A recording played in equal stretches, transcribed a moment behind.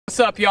What's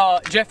up, y'all?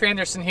 Jeff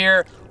Anderson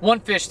here, One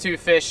Fish, Two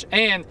Fish.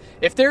 And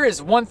if there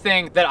is one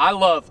thing that I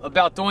love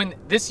about doing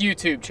this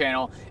YouTube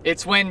channel,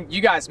 it's when you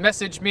guys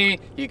message me,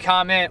 you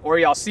comment, or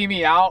y'all see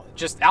me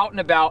just out and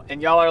about,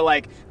 and y'all are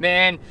like,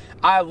 man,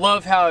 I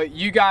love how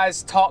you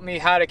guys taught me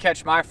how to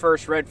catch my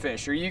first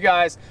redfish, or you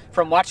guys,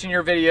 from watching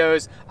your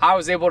videos, I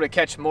was able to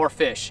catch more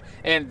fish.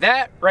 And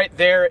that right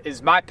there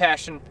is my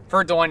passion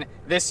for doing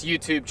this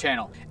YouTube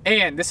channel.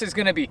 And this is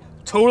gonna be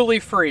totally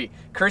free.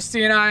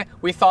 Christy and I,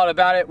 we thought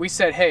about it. We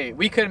said, hey,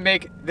 we could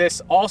make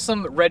this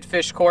awesome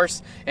redfish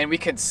course and we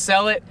could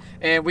sell it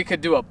and we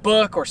could do a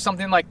book or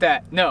something like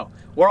that. No,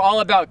 we're all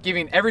about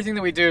giving everything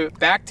that we do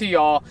back to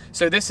y'all.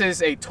 So this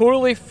is a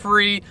totally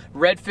free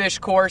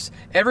redfish course.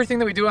 Everything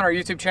that we do on our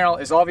YouTube channel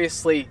is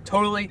obviously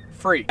totally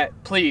free.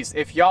 Please,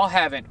 if y'all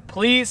haven't,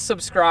 please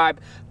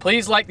subscribe.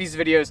 Please like these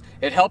videos.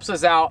 It helps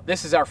us out.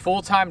 This is our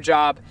full-time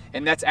job,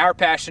 and that's our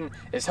passion,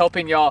 is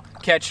helping y'all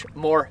catch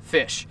more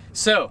fish.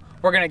 So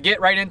we're gonna get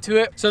right into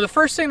it. So the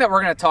first thing that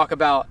we're gonna talk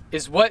about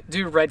is, what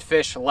do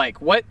redfish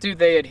like? What do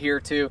they adhere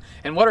to?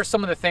 And what are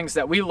some of the things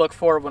that we look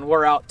for when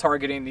we're out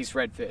targeting these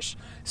redfish?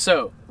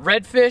 So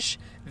redfish,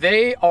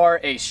 they are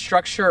a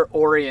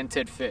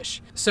structure-oriented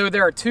fish. So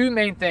there are two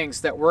main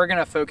things that we're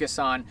gonna focus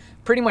on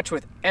pretty much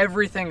with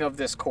everything of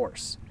this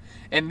course.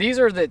 And these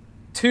are the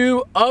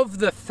two of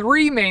the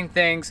three main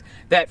things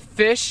that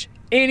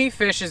any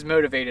fish is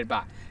motivated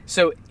by.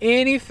 So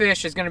any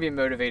fish is gonna be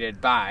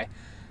motivated by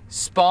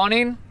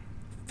spawning,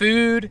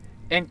 food,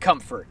 and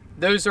comfort.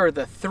 Those are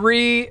the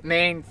three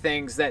main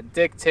things that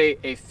dictate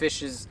a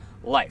fish's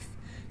life.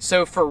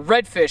 So for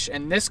redfish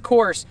in this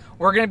course,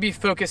 we're gonna be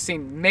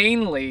focusing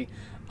mainly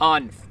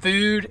on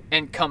food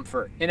and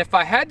comfort. And if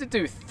I had to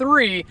do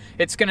three,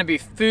 it's gonna be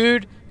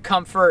food,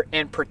 comfort,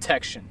 and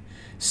protection.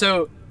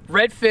 So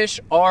redfish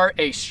are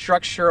a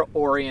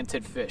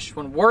structure-oriented fish.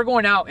 When we're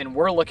going out and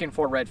we're looking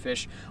for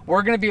redfish,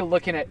 we're gonna be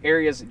looking at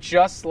areas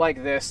just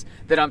like this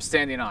that I'm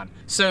standing on.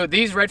 So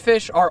these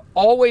redfish are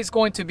always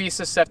going to be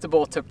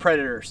susceptible to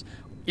predators,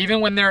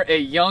 even when they're a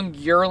young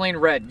yearling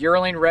red.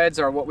 Yearling reds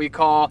are what we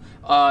call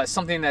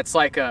something that's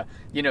like a,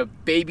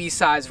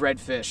 baby-sized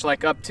redfish,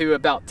 like up to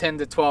about 10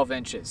 to 12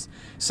 inches.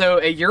 So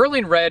a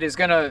yearling red is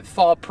gonna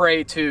fall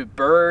prey to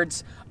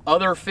birds,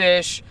 other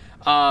fish,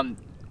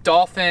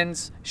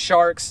 dolphins,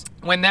 sharks.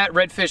 When that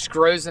redfish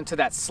grows into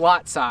that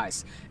slot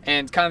size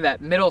and kind of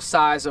that middle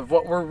size of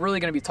what we're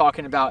really going to be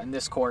talking about in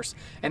this course,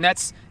 and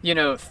that's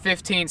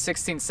 15,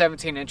 16,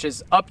 17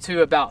 inches up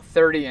to about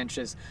 30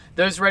 inches,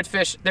 those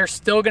redfish, they're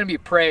still going to be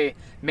prey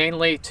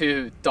mainly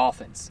to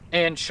dolphins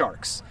and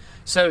sharks.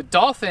 So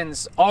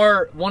dolphins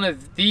are one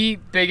of the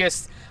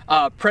biggest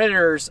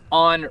predators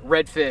on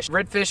redfish.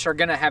 Redfish are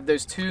going to have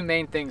those two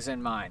main things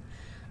in mind: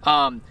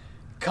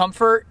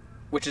 comfort,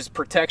 which is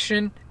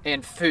protection,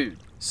 and food.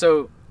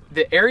 So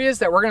the areas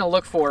that we're gonna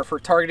look for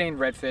targeting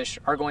redfish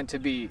are going to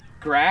be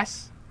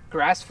grass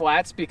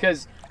flats,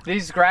 because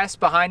these grass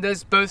behind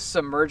us, both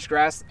submerged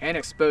grass and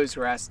exposed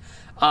grass,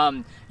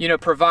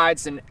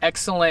 provides an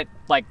excellent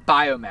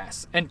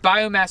biomass. And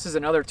biomass is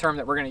another term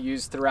that we're gonna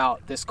use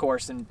throughout this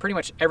course and pretty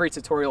much every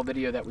tutorial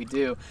video that we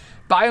do.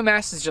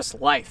 Biomass is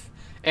just life.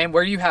 And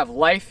where you have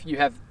life, you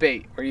have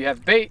bait. Where you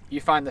have bait,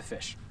 you find the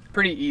fish.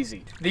 Pretty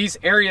easy. These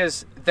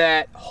areas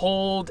that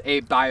hold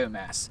a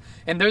biomass,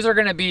 and those are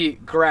going to be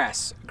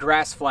grass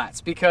flats,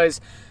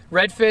 because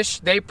redfish,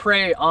 they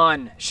prey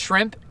on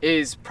shrimp.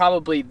 Is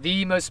probably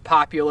the most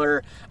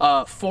popular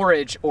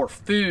forage or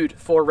food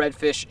for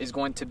redfish is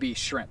going to be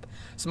shrimp.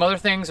 Some other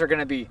things are going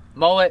to be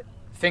mullet,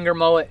 finger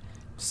mullet,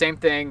 same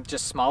thing,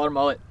 just smaller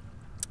mullet,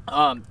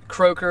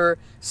 croaker,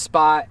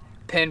 spot,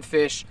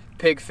 pinfish,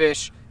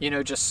 pigfish,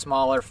 just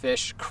smaller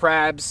fish,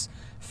 crabs,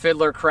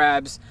 fiddler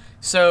crabs.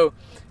 So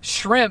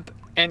shrimp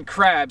and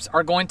crabs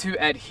are going to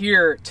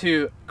adhere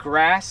to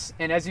grass,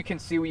 and as you can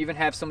see, we even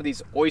have some of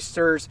these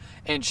oysters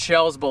and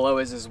shells below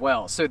us as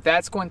well. So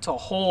that's going to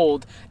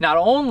hold not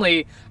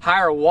only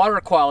higher water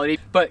quality,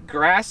 but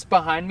grass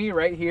behind me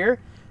right here,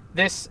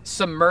 this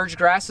submerged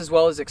grass as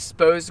well as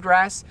exposed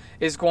grass,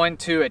 is going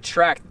to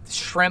attract.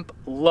 Shrimp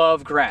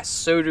love grass,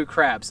 so do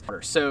crabs.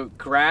 So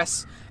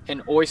grass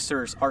and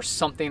oysters are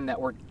something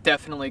that we're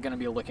definitely going to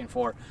be looking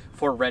for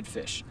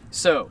redfish.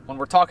 So when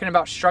we're talking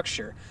about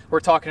structure,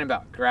 we're talking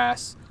about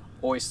grass,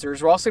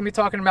 oysters. We're also going to be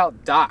talking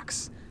about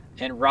docks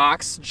and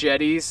rocks,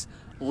 jetties,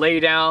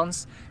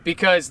 laydowns,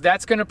 because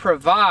that's going to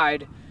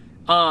provide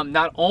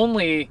not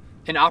only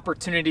an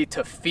opportunity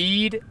to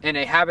feed in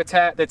a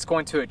habitat that's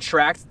going to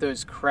attract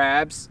those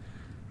crabs,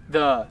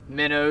 the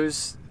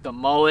minnows, the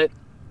mullet,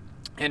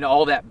 and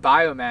all that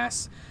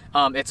biomass.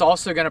 It's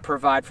also going to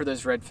provide for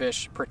those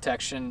redfish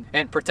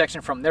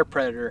protection from their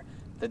predator,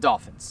 the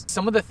dolphins.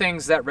 Some of the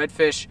things that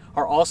redfish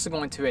are also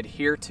going to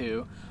adhere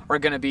to are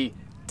going to be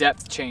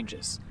depth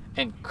changes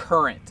and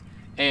current,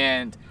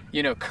 and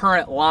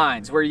current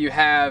lines, where you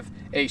have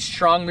a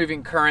strong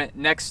moving current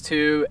next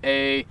to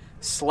a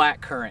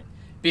slack current,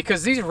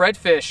 because these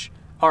redfish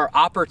are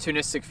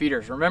opportunistic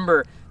feeders.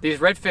 Remember, these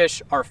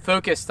redfish are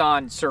focused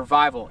on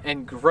survival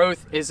and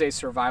growth is a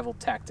survival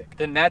tactic,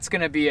 then that's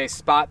going to be a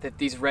spot that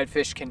these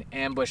redfish can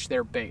ambush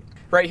their bait.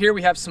 Right here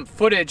we have some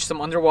footage, some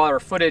underwater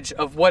footage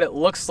of what it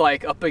looks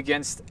like up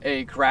against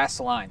a grass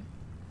line.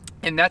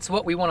 And that's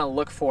what we want to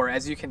look for,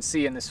 as you can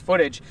see in this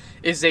footage,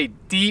 is a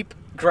deep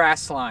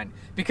grass line.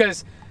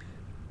 Because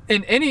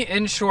in any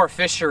inshore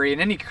fishery, in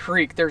any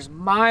creek, there's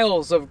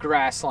miles of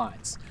grass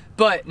lines.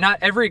 But not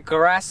every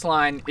grass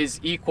line is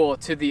equal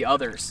to the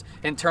others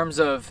in terms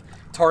of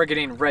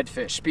targeting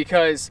redfish,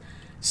 because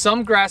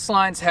some grass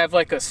lines have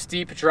like a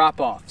steep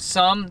drop off.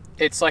 Some,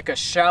 it's like a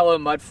shallow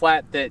mud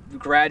flat that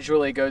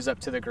gradually goes up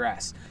to the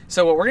grass.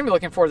 So what we're gonna be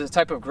looking for is the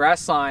type of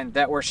grass line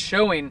that we're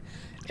showing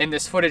in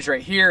this footage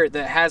right here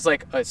that has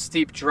like a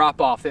steep drop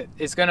off that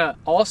is gonna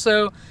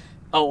also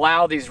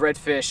allow these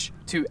redfish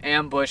to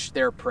ambush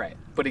their prey.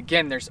 But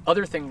again, there's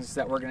other things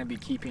that we're gonna be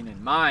keeping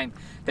in mind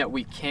that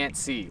we can't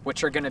see,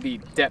 which are gonna be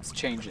depth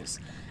changes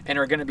and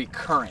are gonna be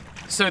current.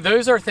 So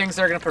those are things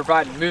that are gonna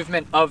provide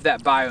movement of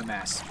that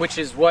biomass, which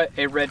is what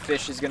a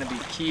redfish is gonna be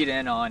keyed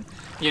in on,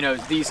 you know,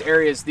 these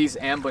areas, these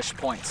ambush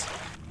points.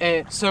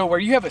 And so where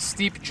you have a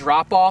steep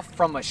drop off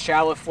from a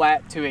shallow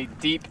flat to a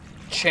deep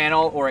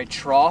channel or a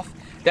trough,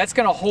 that's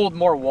gonna hold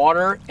more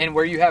water, and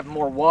where you have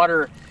more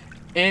water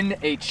in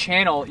a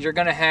channel, you're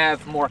gonna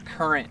have more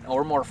current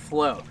or more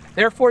flow.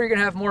 Therefore, you're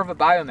gonna have more of a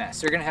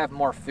biomass, you're gonna have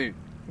more food.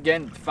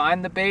 Again,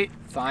 find the bait,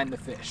 find the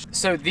fish.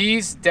 So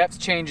these depth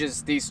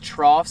changes, these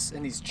troughs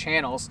and these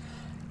channels,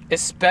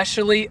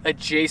 especially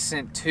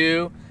adjacent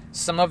to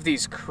some of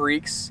these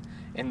creeks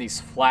and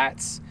these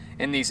flats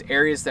and these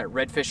areas that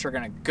redfish are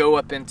gonna go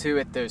up into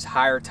at those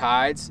higher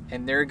tides,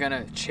 and they're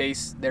gonna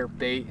chase their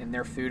bait and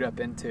their food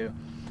up into.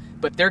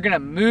 But they're gonna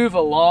move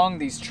along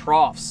these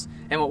troughs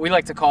and what we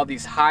like to call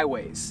these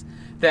highways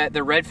that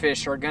the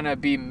redfish are gonna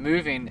be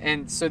moving.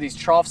 And so these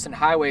troughs and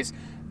highways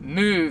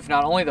move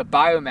not only the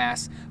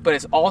biomass, but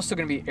it's also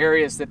gonna be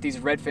areas that these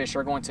redfish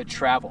are going to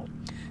travel.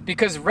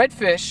 Because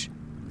redfish,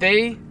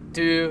 they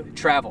do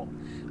travel.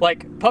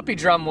 Like puppy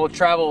drum will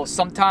travel,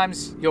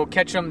 sometimes you'll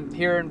catch them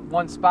here in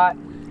one spot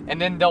and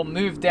then they'll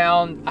move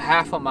down a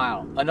half a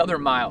mile, another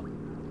mile.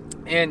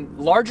 And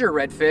larger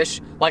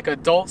redfish, like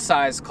adult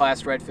size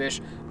class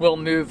redfish, will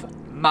move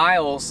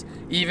miles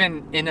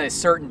even in a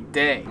certain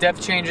day.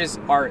 Depth changes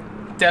are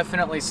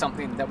definitely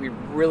something that we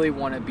really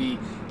want to be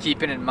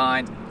keeping in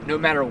mind no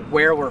matter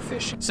where we're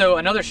fishing. So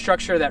another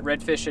structure that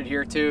redfish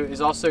adhere to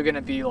is also going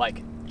to be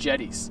like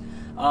jetties.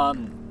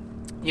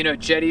 You know,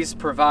 jetties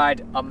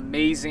provide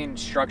amazing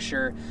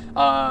structure.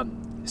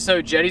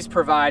 So jetties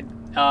provide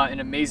an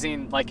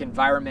amazing like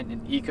environment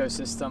and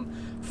ecosystem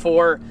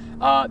for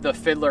the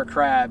fiddler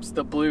crabs,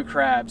 the blue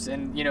crabs,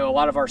 and you know, a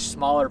lot of our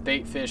smaller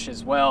bait fish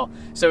as well.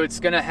 So it's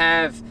gonna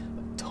have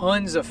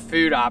tons of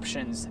food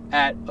options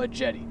at a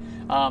jetty.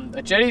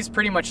 A jetty is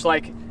pretty much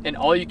like an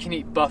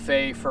all-you-can-eat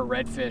buffet for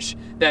redfish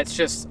that's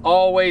just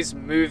always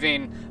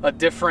moving a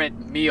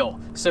different meal.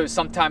 So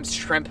sometimes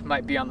shrimp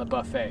might be on the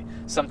buffet,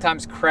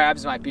 sometimes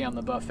crabs might be on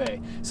the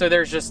buffet. So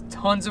there's just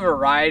tons of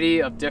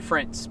variety of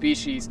different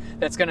species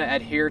that's gonna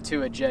adhere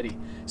to a jetty.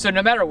 So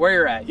no matter where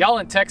you're at, y'all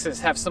in Texas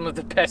have some of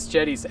the best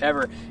jetties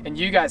ever, and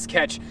you guys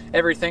catch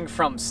everything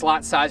from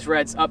slot-sized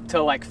reds up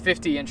to like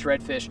 50-inch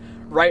redfish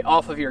right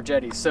off of your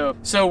jetties.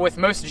 So with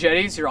most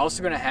jetties, you're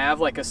also gonna have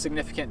like a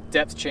significant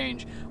depth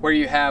change where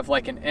you have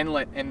like an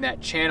inlet in that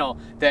channel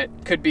that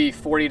could be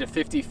 40 to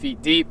 50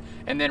 feet deep,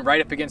 and then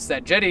right up against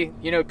that jetty,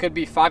 you know, it could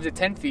be 5 to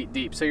 10 feet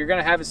deep. So you're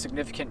gonna have a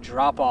significant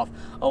drop off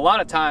a lot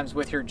of times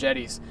with your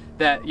jetties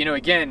that, you know,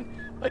 again,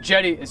 a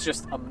jetty is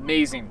just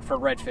amazing for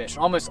redfish.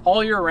 Almost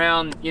all year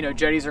round, you know,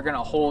 jetties are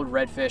gonna hold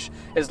redfish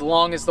as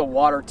long as the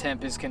water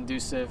temp is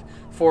conducive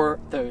for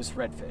those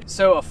redfish.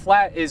 So a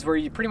flat is where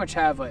you pretty much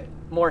have a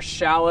more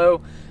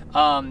shallow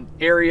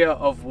area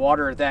of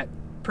water that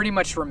pretty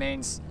much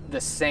remains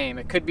the same.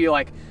 It could be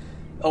like,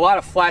 a lot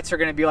of flats are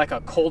gonna be like a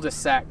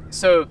cul-de-sac.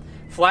 So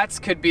flats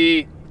could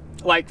be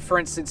like, for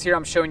instance, here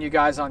I'm showing you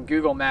guys on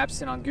Google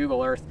Maps and on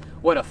Google Earth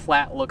what a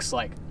flat looks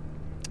like.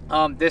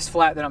 This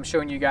flat that I'm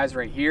showing you guys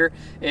right here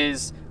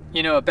is,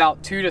 you know,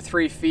 about 2 to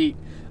 3 feet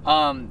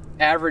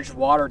average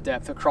water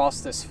depth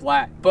across this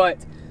flat.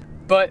 But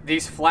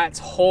these flats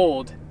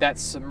hold that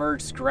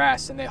submerged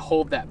grass and they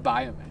hold that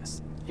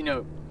biomass. You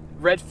know,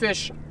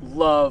 redfish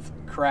love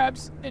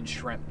crabs and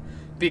shrimp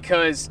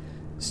because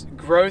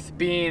growth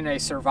being a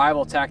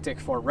survival tactic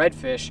for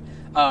redfish,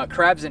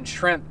 crabs and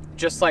shrimp,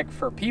 just like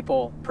for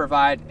people,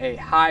 provide a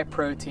high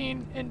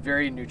protein and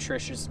very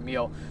nutritious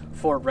meal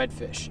for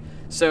redfish.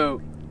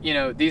 So, you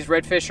know, these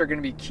redfish are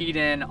gonna be keyed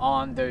in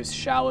on those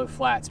shallow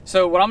flats.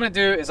 So what I'm gonna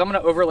do is I'm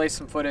gonna overlay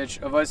some footage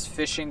of us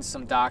fishing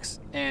some docks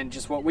and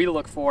just what we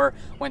look for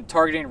when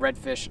targeting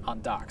redfish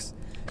on docks.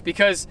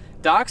 Because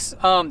docks,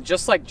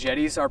 just like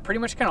jetties, are pretty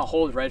much gonna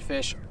hold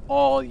redfish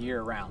all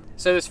year round.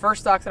 So this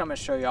first dock that I'm gonna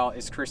show y'all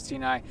is Christy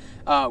and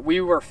I.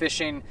 We were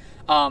fishing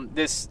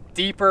this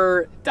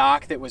deeper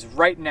dock that was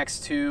right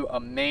next to a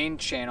main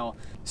channel.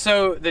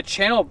 So the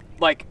channel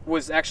like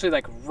was actually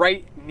like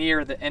right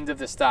near the end of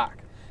this dock.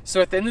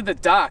 So at the end of the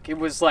dock, it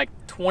was like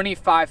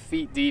 25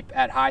 feet deep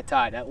at high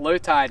tide. At low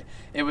tide,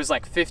 it was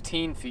like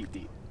 15 feet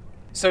deep.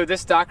 So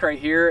this dock right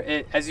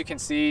here, as you can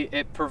see,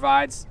 it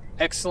provides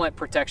excellent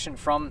protection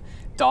from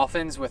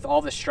dolphins with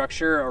all the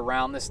structure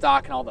around this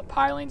dock and all the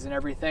pilings and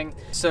everything.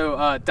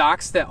 So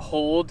docks that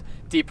hold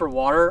deeper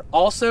water,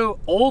 also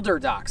older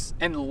docks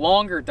and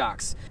longer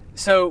docks.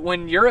 So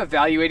when you're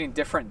evaluating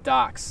different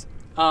docks,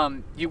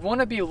 you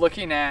want to be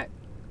looking at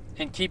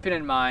and keeping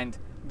in mind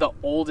the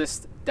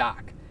oldest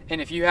dock. And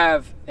if you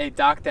have a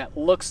dock that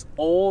looks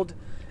old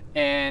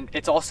and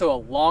it's also a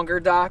longer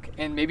dock,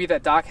 and maybe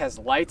that dock has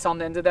lights on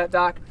the end of that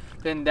dock,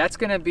 then that's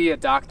going to be a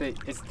dock that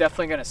is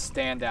definitely going to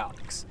stand out.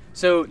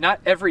 So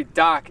not every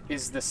dock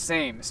is the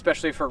same,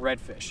 especially for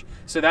redfish.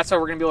 So that's why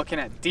we're going to be looking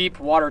at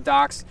deep water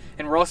docks,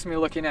 and we're also going to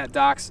be looking at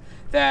docks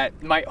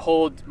that might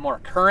hold more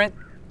current,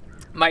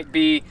 might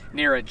be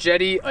near a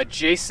jetty,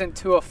 adjacent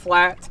to a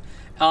flat.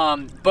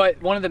 But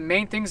one of the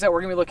main things that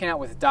we're going to be looking at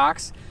with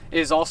docks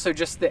is also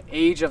just the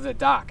age of the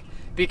dock,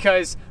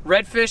 because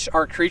redfish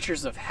are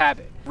creatures of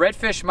habit.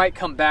 Redfish might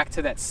come back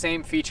to that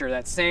same feature,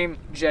 that same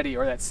jetty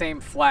or that same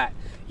flat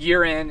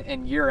year in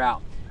and year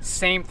out.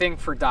 Same thing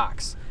for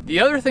docks. The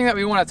other thing that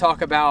we want to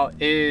talk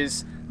about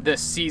is the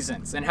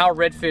seasons and how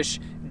redfish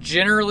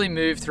generally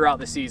move throughout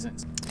the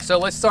seasons. So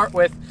let's start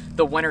with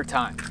the winter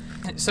time.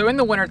 So in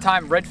the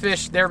wintertime,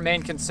 redfish, their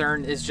main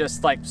concern is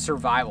just like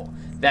survival.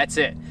 That's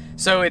it.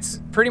 So it's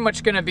pretty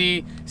much going to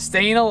be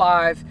staying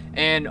alive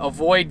and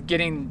avoid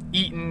getting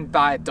eaten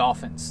by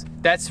dolphins.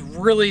 That's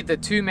really the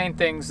two main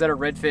things that a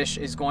redfish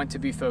is going to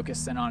be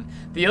focused in on.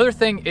 The other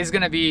thing is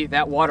going to be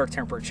that water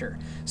temperature.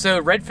 So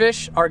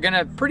redfish are going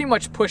to pretty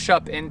much push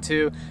up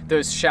into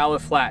those shallow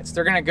flats.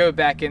 They're going to go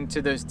back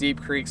into those deep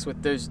creeks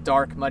with those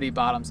dark, muddy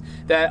bottoms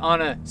that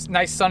on a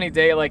nice sunny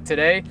day like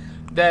today,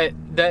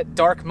 that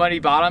dark muddy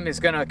bottom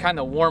is going to kind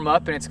of warm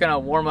up, and it's going to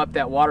warm up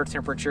that water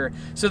temperature.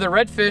 So the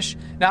redfish,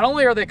 not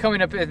only are they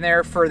coming up in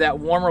there for that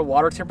warmer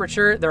water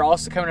temperature, they're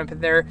also coming up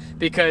in there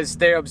because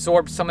they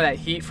absorb some of that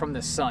heat from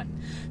the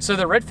sun. So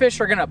the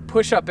redfish are going to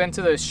push up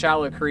into those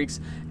shallow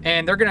creeks,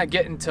 and they're going to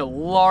get into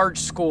large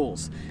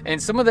schools.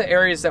 And some of the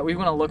areas that we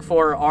want to look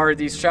for are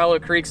these shallow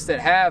creeks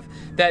that have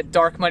that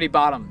dark muddy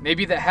bottom,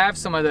 maybe that have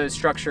some of those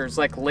structures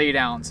like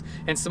laydowns.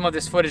 And some of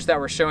this footage that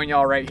we're showing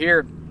y'all right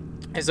here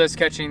is us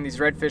catching these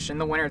redfish in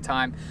the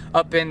wintertime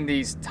up in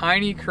these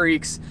tiny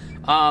creeks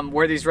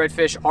where these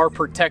redfish are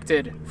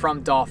protected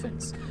from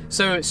dolphins.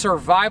 So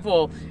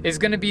survival is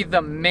going to be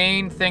the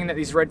main thing that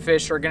these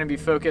redfish are going to be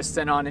focused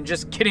in on, and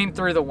just getting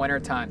through the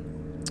wintertime.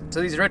 So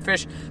these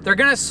redfish, they're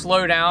going to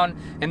slow down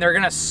and they're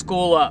going to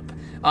school up.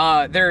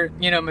 Their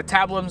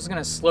metabolism is going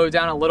to slow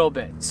down a little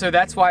bit. So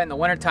that's why in the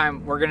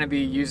wintertime, we're going to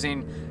be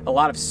using a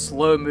lot of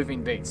slow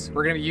moving baits.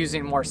 We're going to be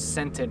using more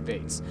scented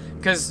baits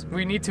because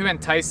we need to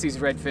entice these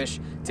redfish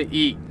to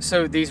eat.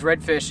 So these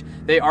redfish,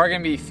 they are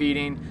going to be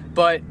feeding,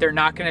 but they're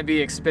not going to be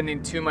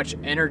expending too much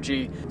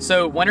energy.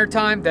 So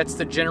wintertime, that's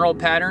the general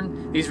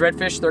pattern. These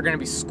redfish, they're going to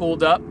be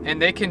schooled up, and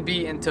they can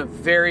be into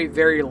very,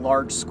 very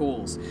large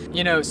schools.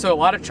 So a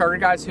lot of charter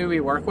guys who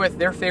we work with,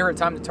 their favorite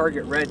time to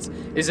target reds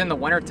is in the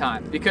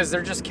wintertime because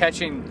they're just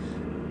catching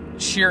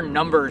sheer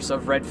numbers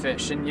of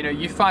redfish. And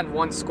you find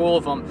one school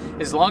of them,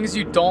 as long as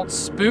you don't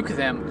spook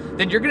them,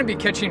 then you're going to be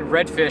catching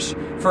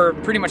redfish for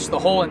pretty much the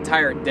whole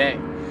entire day.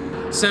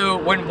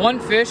 So when one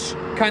fish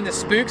kind of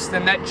spooks,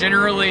 then that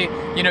generally,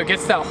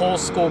 gets that whole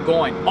school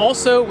going.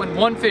 Also, when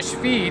one fish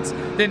feeds,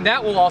 then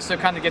that will also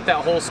kind of get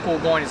that whole school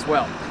going as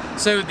well.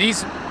 So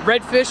these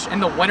redfish in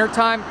the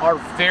wintertime are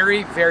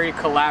very, very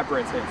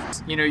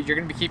collaborative. You're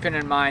going to be keeping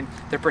in mind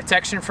the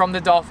protection from the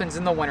dolphins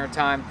in the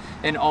wintertime,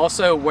 and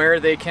also where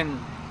they can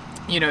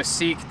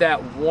seek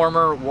that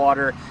warmer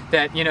water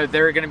that,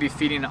 they're going to be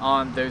feeding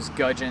on those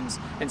gudgeons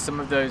and some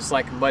of those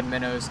like mud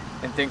minnows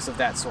and things of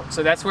that sort.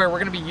 So that's where we're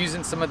going to be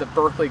using some of the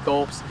Berkeley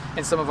gulps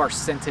and some of our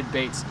scented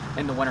baits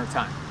in the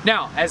wintertime.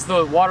 Now, as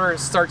the water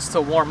starts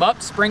to warm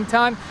up,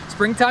 springtime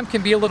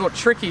can be a little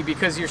tricky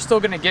because you're still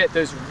going to get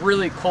those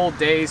really cold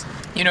days.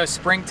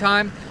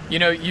 Springtime,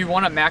 you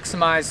want to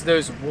maximize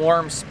those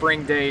warm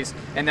spring days,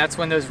 and that's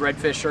when those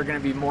redfish are going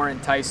to be more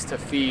enticed to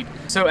feed.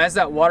 So as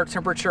that water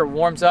temperature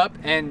warms up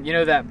and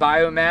that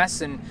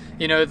biomass and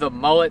the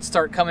mullets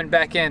start coming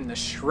back in, the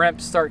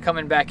shrimp start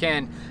coming back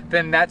in,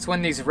 then that's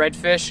when these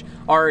redfish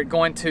are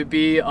going to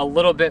be a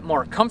little bit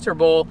more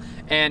comfortable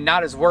and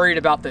not as worried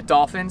about the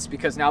dolphins,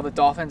 because now the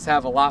dolphins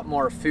have a lot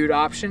more food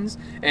options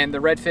and the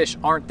redfish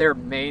aren't their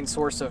main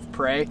source of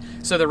prey.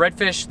 So the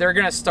redfish, they're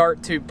going to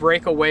start to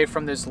break away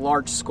from those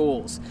large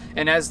schools.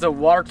 And as the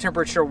water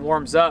temperature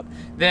warms up,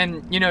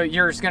 then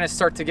you're going to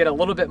start to get a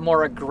little bit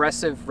more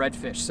aggressive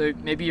redfish. So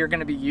maybe you're going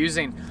to be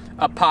using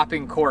a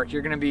popping cork.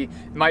 You're going to be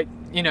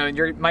you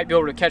might be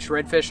able to catch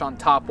redfish on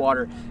top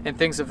water and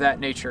things of that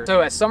nature.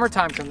 So as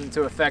summertime comes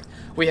into effect,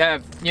 we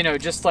have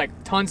just like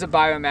tons of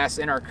biomass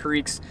in our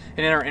creeks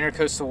and in our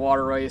intercoastal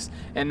waterways,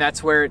 and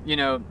that's where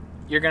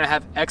you're gonna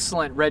have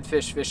excellent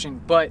redfish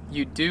fishing, but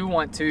you do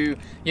want to,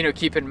 you know,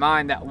 keep in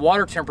mind that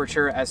water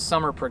temperature as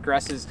summer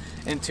progresses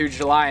into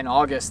July and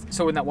August.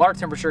 So when that water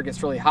temperature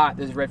gets really hot,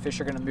 those redfish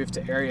are gonna move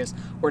to areas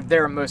where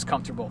they're most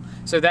comfortable.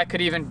 So that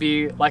could even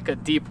be like a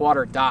deep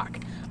water dock.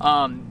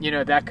 You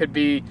know, that could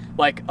be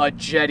like a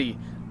jetty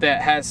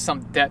that has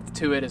some depth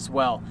to it as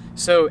well.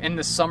 So in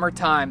the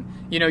summertime,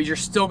 you know, you're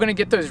still gonna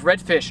get those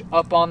redfish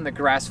up on the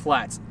grass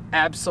flats.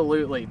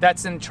 Absolutely.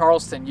 That's in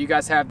Charleston. You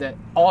guys have that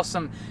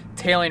awesome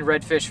tailing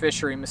redfish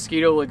fishery.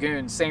 Mosquito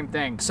Lagoon, same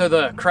thing. So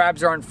the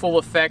crabs are in full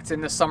effect in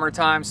the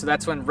summertime, so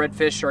that's when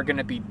redfish are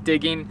gonna be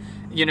digging,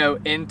 you know,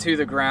 into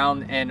the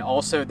ground, and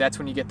also that's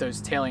when you get those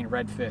tailing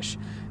redfish.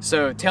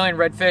 So tailing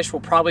redfish,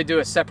 we'll probably do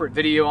a separate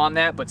video on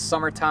that, but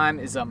summertime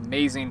is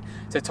amazing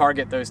to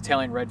target those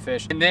tailing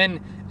redfish. And then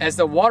as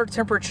the water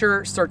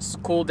temperature starts to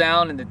cool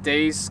down and the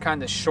days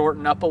kind of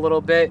shorten up a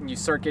little bit and you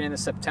start getting into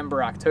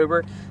September,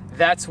 October,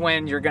 that's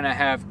when you're gonna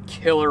have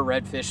killer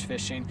redfish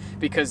fishing,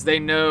 because they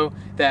know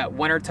that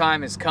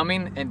wintertime is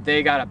coming and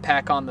they gotta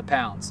pack on the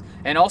pounds.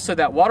 And also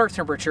that water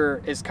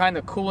temperature is kind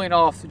of cooling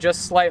off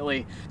just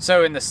slightly.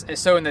 So in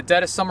the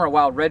dead of summer,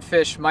 while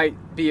redfish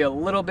might be a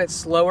little bit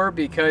slower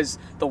because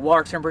the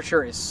water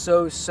temperature is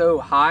so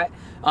hot,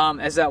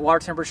 as that water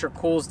temperature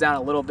cools down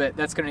a little bit,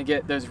 that's gonna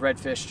get those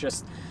redfish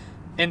just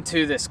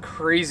into this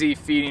crazy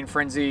feeding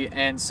frenzy.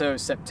 And so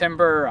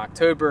September,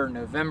 October,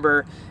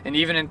 November, and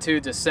even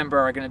into December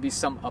are going to be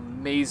some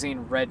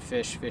amazing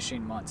redfish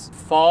fishing months.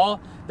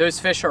 Fall, those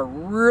fish are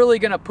really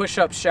going to push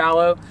up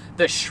shallow.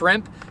 The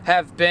shrimp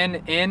have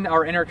been in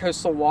our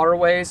intercoastal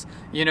waterways,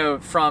 you know,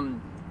 from,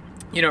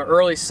 you know,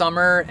 early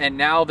summer, and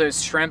now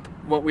those shrimp,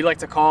 what we like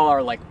to call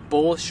are like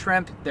bull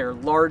shrimp, they're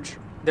larger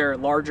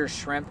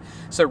shrimp.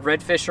 So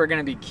redfish are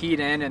going to be keyed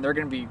in and they're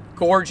going to be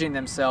gorging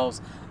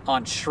themselves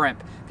on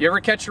shrimp. If you ever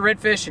catch a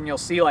redfish and you'll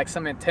see like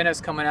some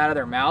antennas coming out of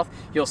their mouth,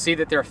 you'll see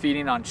that they're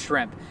feeding on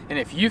shrimp. And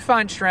if you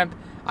find shrimp,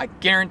 I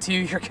guarantee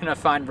you, you're gonna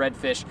find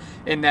redfish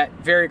in that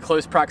very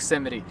close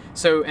proximity.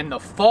 So in the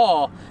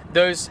fall,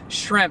 those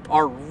shrimp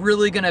are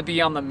really gonna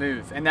be on the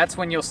move, and that's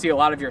when you'll see a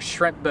lot of your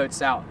shrimp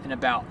boats out and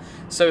about.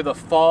 So the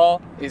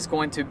fall is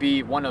going to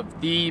be one of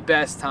the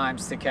best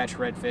times to catch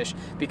redfish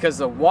because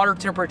the water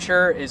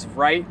temperature is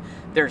right.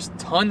 There's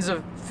tons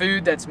of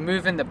food that's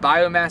moving, the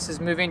biomass is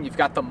moving. You've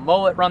got the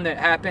mullet run that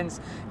happens,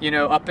 you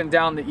know, up and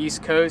down the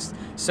East Coast.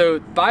 So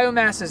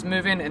biomass is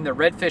moving and the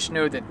redfish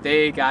know that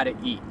they gotta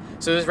eat.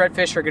 So those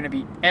redfish are gonna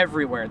be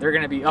everywhere. They're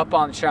gonna be up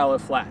on shallow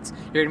flats.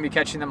 You're gonna be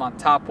catching them on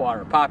top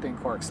water, popping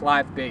corks,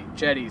 live bait,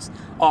 jetties,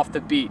 off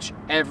the beach,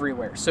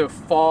 everywhere. So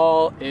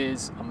fall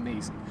is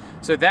amazing.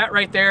 So that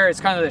right there is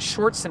kind of the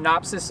short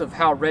synopsis of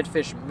how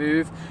redfish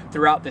move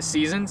throughout the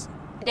seasons.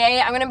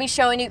 Today I'm going to be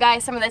showing you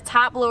guys some of the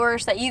top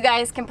lures that you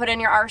guys can put in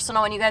your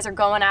arsenal when you guys are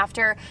going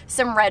after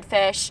some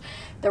redfish,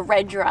 the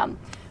red drum.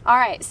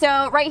 Alright,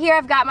 so right here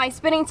I've got my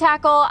spinning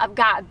tackle, I've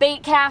got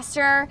bait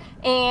caster,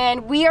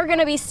 and we are going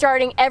to be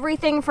starting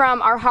everything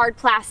from our hard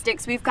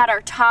plastics. We've got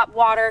our top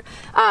water,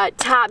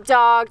 top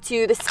dog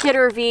to the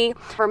Skitter V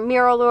for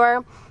mirror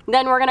lure.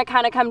 Then we're gonna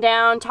kind of come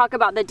down, talk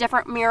about the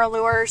different mirror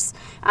lures.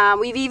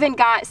 We've even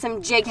got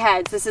some jig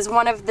heads. This is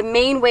one of the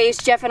main ways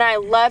Jeff and I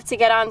love to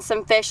get on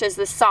some fish, is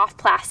the soft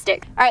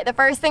plastic. All right, the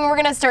first thing we're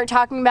gonna start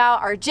talking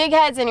about are jig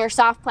heads and your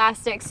soft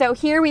plastic. So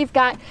here we've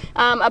got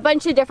a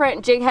bunch of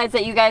different jig heads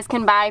that you guys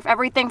can buy.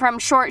 Everything from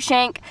short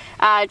shank,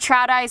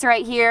 trout eyes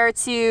right here,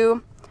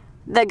 to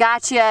the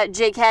gotcha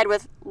jig head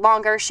with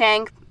longer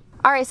shank.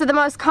 All right, so the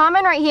most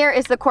common right here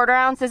is the 1/4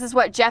 ounce. This is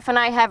what Jeff and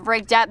I have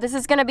rigged up. This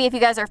is gonna be if you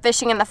guys are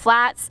fishing in the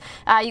flats.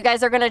 You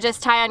guys are gonna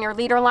just tie on your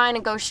leader line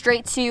and go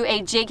straight to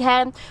a jig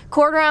head.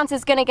 1/4 ounce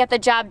is gonna get the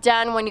job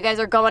done when you guys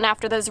are going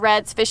after those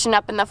reds, fishing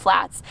up in the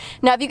flats.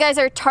 Now, if you guys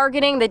are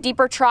targeting the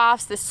deeper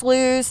troughs, the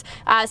sloughs,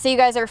 say you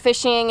guys are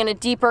fishing in a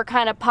deeper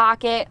kind of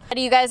pocket,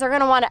 you guys are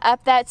gonna wanna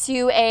up that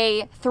to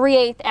a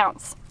 3/8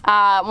 ounce.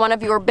 One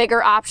of your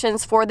bigger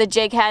options for the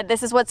jig head.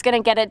 This is what's going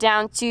to get it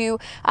down to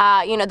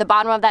you know, the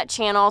bottom of that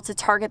channel to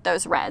target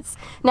those reds.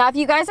 Now, if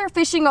you guys are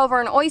fishing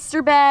over an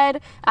oyster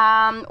bed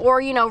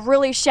or, you know,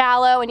 really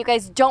shallow and you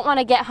guys don't want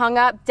to get hung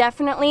up,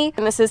 definitely,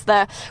 and this is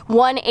the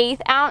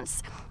 1/8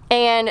 ounce.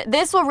 And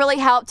this will really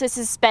help to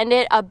suspend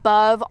it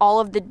above all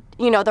of the,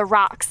 you know, the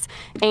rocks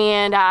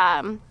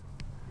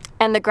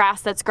and the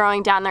grass that's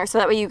growing down there, so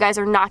that way you guys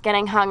are not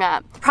getting hung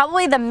up.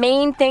 Probably the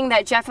main thing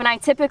that Jeff and I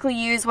typically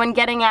use when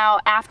getting out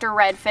after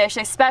redfish,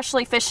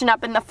 especially fishing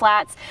up in the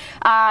flats,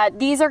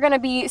 these are gonna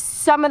be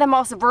some of the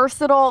most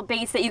versatile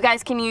baits that you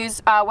guys can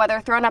use, whether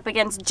thrown up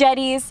against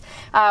jetties,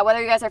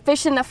 whether you guys are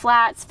fishing the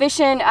flats,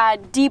 fishing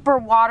deeper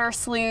water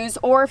sloughs,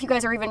 or if you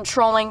guys are even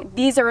trolling,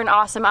 these are an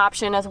awesome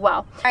option as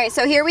well. All right,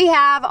 so here we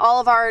have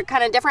all of our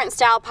kind of different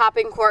style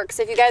popping corks.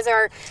 If you guys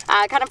are,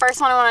 kind of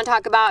first one I wanna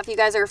talk about, if you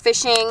guys are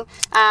fishing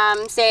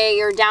say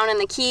you're down in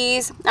the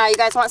Keys, you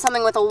guys want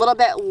something with a little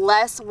bit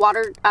less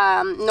water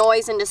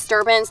noise and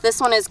disturbance, this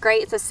one is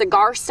great. It's a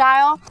cigar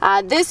style.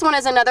 This one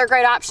is another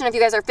great option if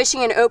you guys are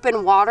fishing in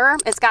open water.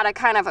 It's got a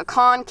kind of a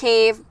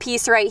concave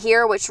piece right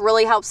here, which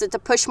really helps it to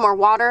push more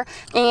water.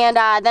 And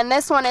then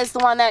this one is the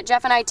one that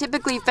Jeff and I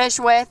typically fish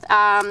with,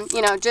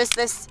 you know, just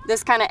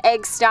this kind of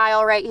egg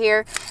style right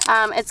here.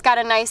 It's got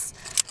a nice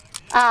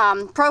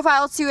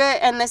profile to it,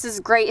 and this is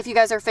great if you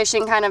guys are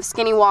fishing kind of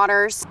skinny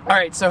waters. All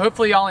right, so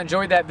hopefully y'all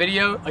enjoyed that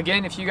video.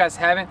 Again, if you guys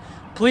haven't,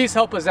 please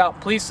help us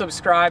out. Please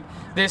subscribe.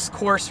 This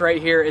course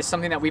right here is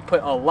something that we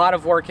put a lot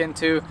of work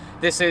into.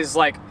 This is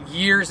like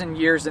years and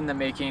years in the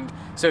making.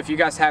 So if you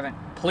guys haven't,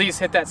 please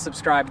hit that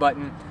subscribe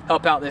button,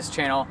 help out this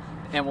channel,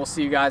 and we'll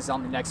see you guys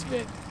on the next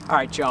vid. All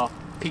right, y'all,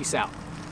 peace out.